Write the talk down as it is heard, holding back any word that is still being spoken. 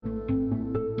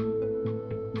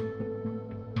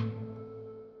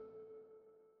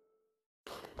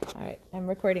All right, I'm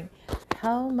recording.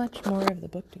 How much more of the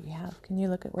book do we have? Can you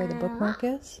look at where the bookmark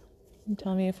is? And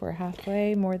tell me if we're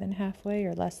halfway, more than halfway,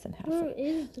 or less than halfway. Where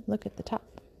is the... Look at the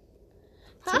top.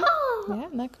 Yeah,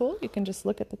 isn't that cool? You can just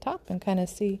look at the top and kind of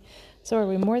see. So are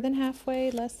we more than halfway,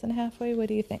 less than halfway? What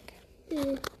do you think?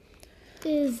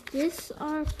 Is this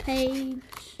our page?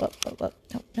 Whoa.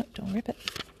 No, don't rip it.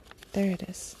 There it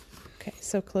is. Okay,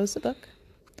 so close the book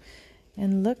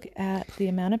and look at the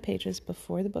amount of pages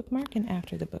before the bookmark and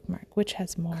after the bookmark. Which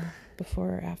has more,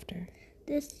 before or after?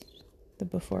 This. The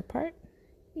before part?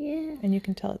 Yeah. And you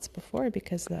can tell it's before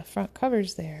because the front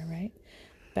cover's there, right?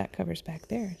 Back cover's back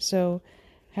there. So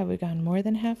have we gone more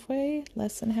than halfway,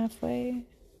 less than halfway?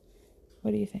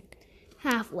 What do you think?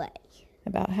 Halfway.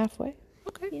 About halfway?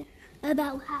 Okay. Yeah.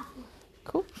 About halfway.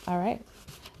 Cool. All right.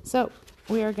 So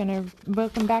we are going to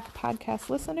welcome back podcast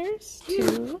listeners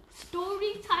to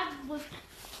Story time with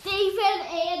David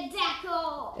and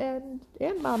Daco.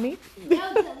 and Mommy.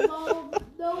 No,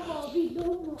 Mommy.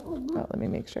 Oh, let me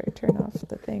make sure I turn off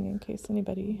the thing in case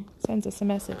anybody sends us a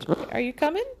message. Are you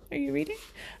coming? Are you reading?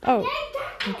 Oh,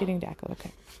 I'm getting Daco.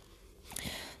 Okay.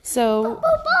 So,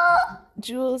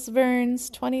 Jules Verne's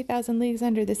 20,000 Leagues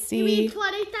Under the Sea. You mean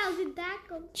 20,000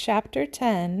 Daco? Chapter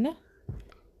 10,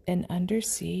 An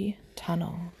Undersea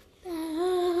Tunnel.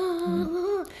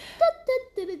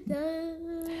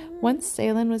 Once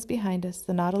Ceylon was behind us,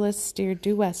 the Nautilus steered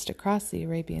due west across the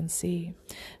Arabian Sea.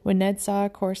 When Ned saw a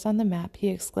course on the map, he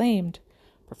exclaimed,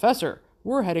 "Professor,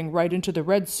 we're heading right into the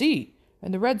Red Sea,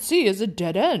 and the Red Sea is a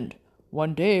dead end.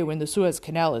 One day, when the Suez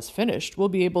Canal is finished, we'll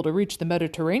be able to reach the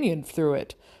Mediterranean through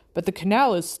it, but the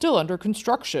canal is still under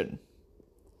construction."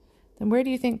 "Then where do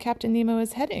you think Captain Nemo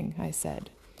is heading?" I said.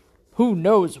 "Who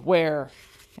knows where?"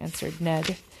 answered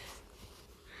Ned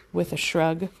with a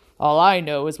shrug. "All I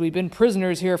know is we've been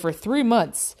prisoners here for 3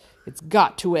 months. It's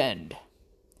got to end."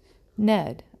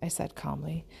 "Ned," I said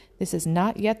calmly, "this is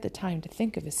not yet the time to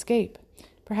think of escape.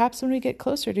 Perhaps when we get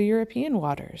closer to European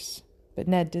waters." But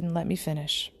Ned didn't let me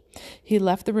finish. He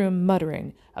left the room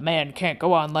muttering, "A man can't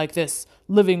go on like this,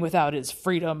 living without his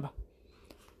freedom."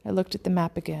 I looked at the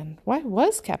map again. Why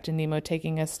was Captain Nemo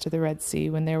taking us to the Red Sea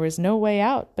when there was no way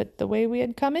out but the way we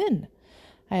had come in?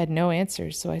 I had no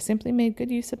answers, so I simply made good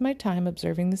use of my time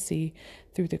observing the sea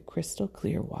through the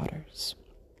crystal-clear waters.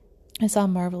 I saw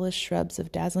marvelous shrubs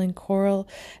of dazzling coral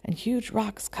and huge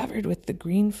rocks covered with the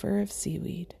green fur of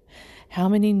seaweed. How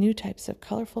many new types of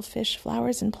colorful fish,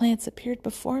 flowers, and plants appeared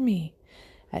before me!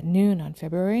 At noon on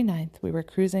February 9th, we were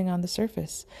cruising on the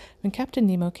surface when Captain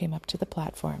Nemo came up to the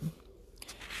platform.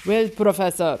 "Well,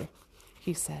 Professor,"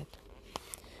 he said,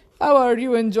 "how are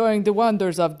you enjoying the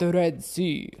wonders of the Red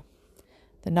Sea?"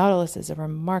 "The Nautilus is a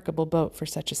remarkable boat for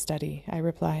such a study," I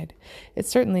replied. "It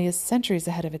certainly is centuries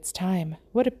ahead of its time.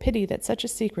 What a pity that such a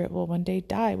secret will one day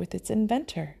die with its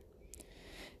inventor."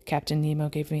 Captain Nemo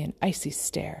gave me an icy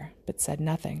stare, but said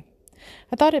nothing.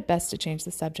 I thought it best to change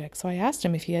the subject, so I asked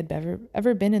him if he had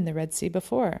ever been in the Red Sea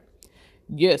before.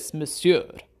 "Yes, monsieur,"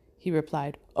 he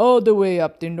replied, "all the way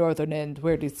up the northern end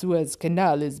where the Suez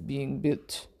Canal is being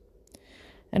built."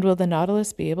 "And will the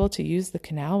Nautilus be able to use the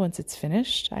canal once it's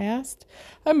finished?" I asked.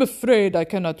 "I'm afraid I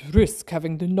cannot risk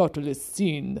having the Nautilus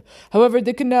seen. However,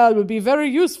 the canal will be very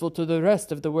useful to the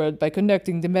rest of the world by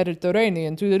connecting the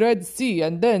Mediterranean to the Red Sea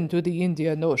and then to the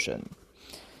Indian Ocean.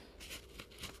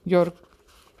 Your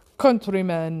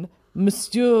countryman,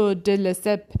 Monsieur de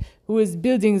Lesseps, who is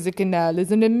building the canal,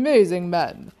 is an amazing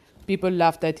man. People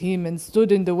laughed at him and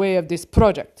stood in the way of this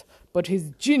project, but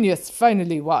his genius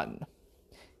finally won."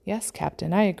 "Yes,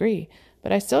 Captain, I agree,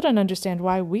 but I still don't understand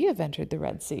why we have entered the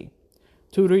Red Sea."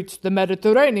 "To reach the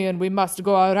Mediterranean, we must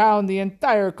go around the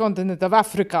entire continent of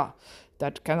Africa.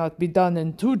 That cannot be done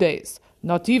in 2 days,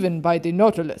 not even by the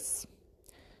Nautilus."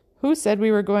 "Who said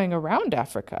we were going around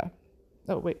Africa?"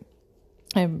 Oh, wait,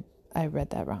 I read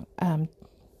that wrong.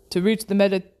 "To reach the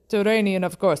Mediterranean,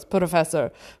 of course,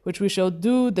 Professor, which we shall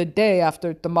do the day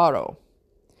after tomorrow."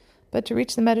 "But to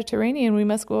reach the Mediterranean, we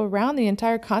must go around the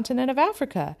entire continent of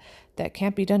Africa. That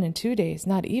can't be done in 2 days,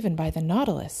 not even by the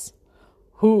Nautilus."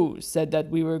 "Who said that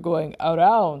we were going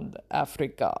around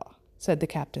Africa?" said the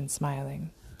captain,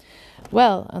 smiling.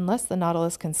 "Well, unless the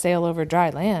Nautilus can sail over dry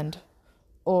land."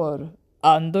 "Or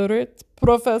under it,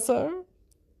 Professor?"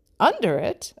 "Under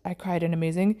it?" I cried in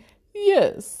amazement.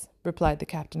 "Yes," replied the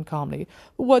captain calmly.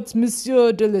 "What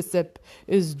Monsieur de Lesseps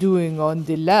is doing on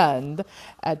the land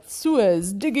at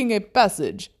Suez, digging a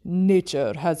passage,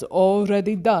 nature has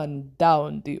already done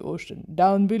down the ocean,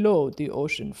 down below the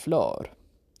ocean floor."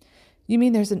 "You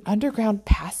mean there's an underground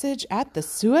passage at the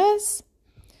Suez?"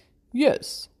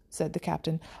 "Yes," said the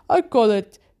captain. "I call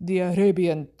it the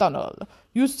Arabian Tunnel.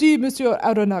 You see, Monsieur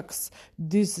Aronnax,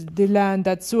 the land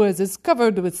at Suez is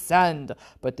covered with sand,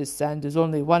 but this sand is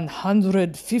only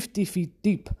 150 feet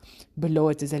deep. Below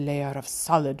it is a layer of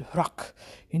solid rock.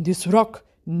 In this rock,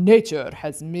 nature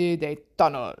has made a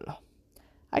tunnel."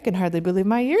 "I can hardly believe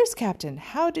my ears, Captain.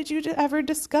 How did you ever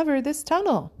discover this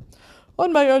tunnel?"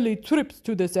 "On my early trips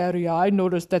to this area, I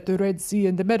noticed that the Red Sea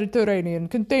and the Mediterranean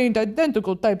contained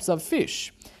identical types of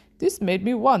fish. This made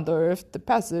me wonder if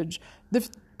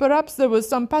perhaps there was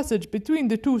some passage between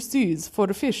the two seas for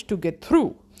fish to get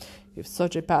through. If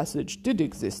such a passage did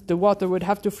exist, the water would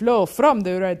have to flow from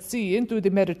the Red Sea into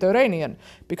the Mediterranean,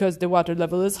 because the water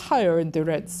level is higher in the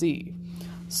Red Sea.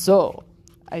 So,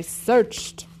 I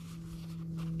searched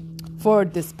for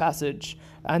this passage,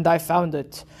 and I found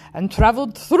it, and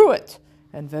traveled through it.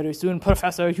 And very soon,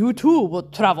 Professor, you too will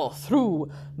travel through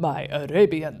my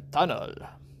Arabian Tunnel."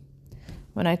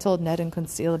 When I told Ned and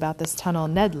Conseil about this tunnel,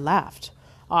 Ned laughed.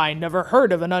 "I never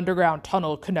heard of an underground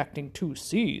tunnel connecting two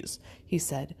seas," he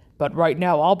said. "But right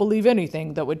now I'll believe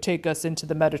anything that would take us into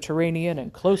the Mediterranean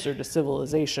and closer to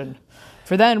civilization.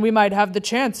 For then we might have the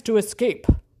chance to escape."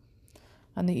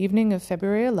 On the evening of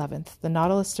February 11th, the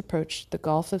Nautilus approached the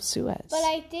Gulf of Suez. But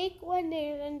I think when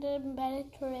they're in the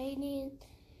Mediterranean,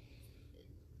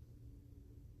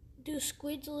 do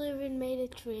squids live in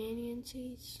Mediterranean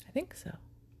seas? I think so.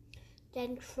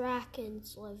 Then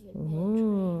krakens live in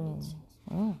Mediterranean seas.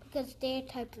 Oh. Because they're a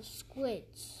type of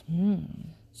squids.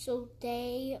 So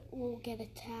they will get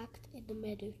attacked in the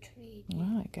Mediterranean.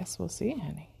 Well, I guess we'll see,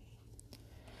 honey.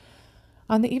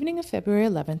 On the evening of February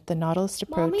 11th, the Nautilus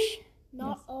approached... Mommy,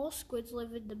 not all squids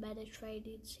live in the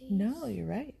Mediterranean Sea. No, you're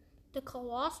right. The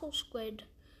colossal squid,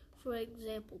 for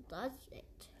example, does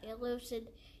it. It lives in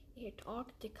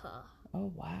Antarctica.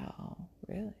 Oh, wow.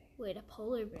 Really? Where the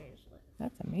polar bears live.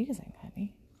 That's amazing,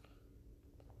 honey.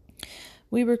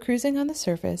 We were cruising on the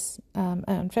surface.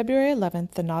 On February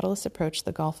 11th, the Nautilus approached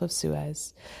the Gulf of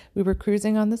Suez. We were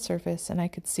cruising on the surface, and I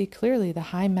could see clearly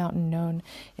the high mountain known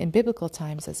in biblical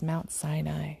times as Mount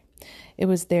Sinai. It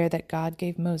was there that God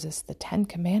gave Moses the 10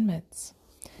 Commandments.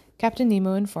 Captain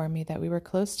Nemo informed me that we were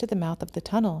close to the mouth of the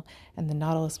tunnel, and the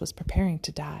Nautilus was preparing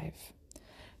to dive.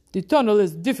 "The tunnel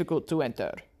is difficult to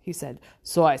enter," he said,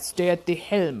 "so I stay at the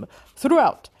helm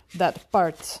throughout that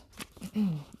part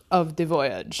of the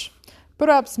voyage.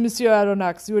 Perhaps, Monsieur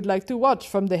Aronnax, you would like to watch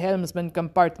from the helmsman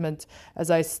compartment as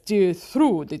I steer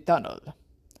through the tunnel."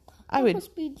 That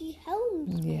must be the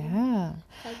helmsman. Yeah.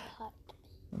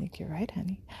 I think you're right,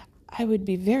 honey. "I would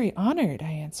be very honored,"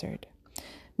 I answered.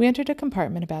 We entered a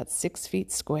compartment about 6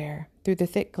 feet square. Through the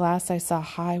thick glass, I saw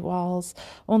high walls,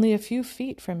 only a few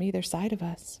feet from either side of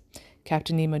us.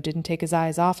 Captain Nemo didn't take his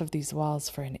eyes off of these walls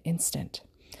for an instant.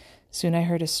 Soon I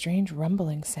heard a strange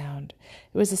rumbling sound.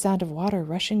 It was the sound of water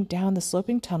rushing down the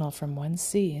sloping tunnel from one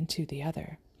sea into the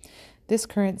other. This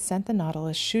current sent the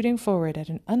Nautilus shooting forward at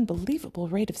an unbelievable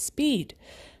rate of speed.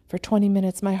 For 20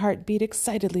 minutes, my heart beat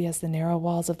excitedly as the narrow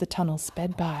walls of the tunnel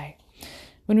sped by.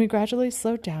 When we gradually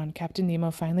slowed down, Captain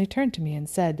Nemo finally turned to me and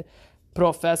said,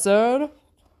 "Professor,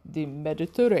 the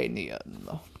Mediterranean."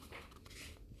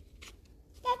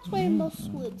 That's where most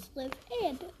squids live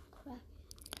and krakens.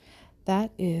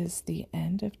 That is the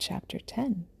end of chapter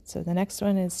 10. So the next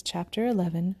one is chapter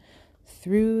 11,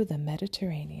 Through the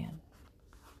Mediterranean.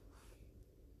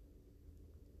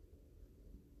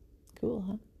 Cool,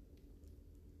 huh?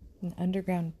 An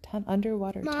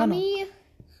underwater tunnel. Mommy,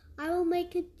 I will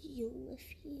make a deal with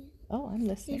you. Oh, I'm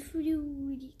listening. If you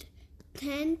read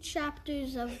 10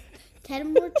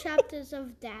 more chapters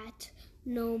of that,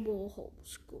 no more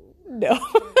homeschool. No.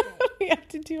 We have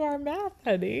to do our math,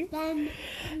 honey. Then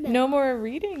No more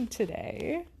reading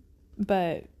today.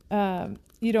 But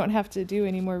you don't have to do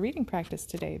any more reading practice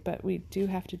today, but we do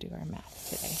have to do our math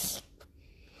today.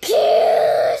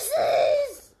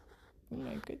 Curses! Oh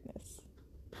my goodness.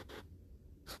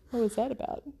 What was that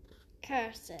about?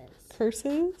 Curses.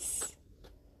 Curses?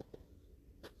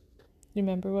 You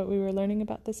remember what we were learning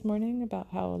about this morning? About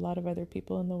how a lot of other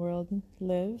people in the world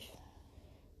live?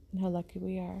 And how lucky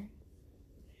we are?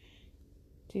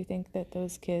 Do you think that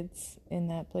those kids in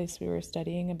that place we were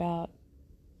studying about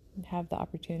have the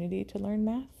opportunity to learn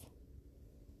math?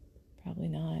 Probably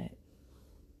not,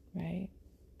 right?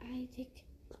 I think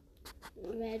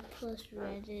red plus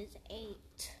red is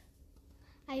 8.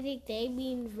 I think they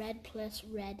mean red plus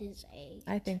red is 8.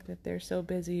 I think that they're so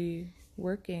busy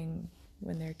working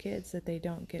when they're kids that they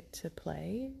don't get to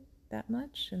play that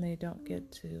much and they don't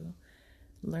get to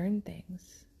learn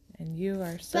things. And you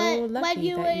are so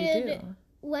lucky that you do.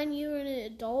 When you're an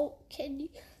adult, can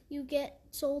you get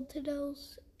sold to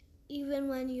those even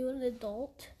when you're an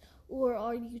adult? or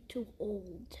are you too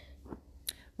old?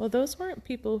 Well, those weren't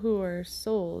people who are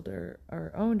sold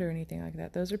or owned or anything like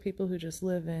that. Those are people who just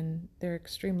they're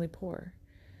extremely poor.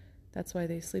 That's why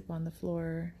they sleep on the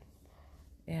floor,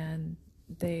 and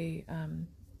they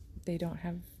don't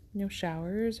have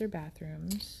showers or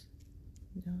bathrooms.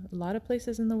 A lot of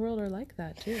places in the world are like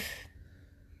that too.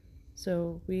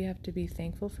 So we have to be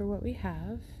thankful for what we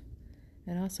have,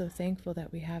 and also thankful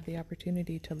that we have the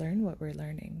opportunity to learn what we're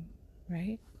learning,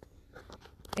 right?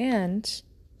 And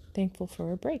thankful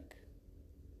for a break.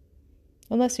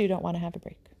 Unless you don't want to have a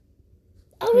break.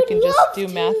 We can just do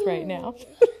math right now.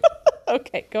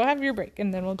 Okay, go have your break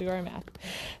and then we'll do our math.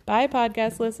 Bye,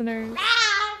 podcast listeners.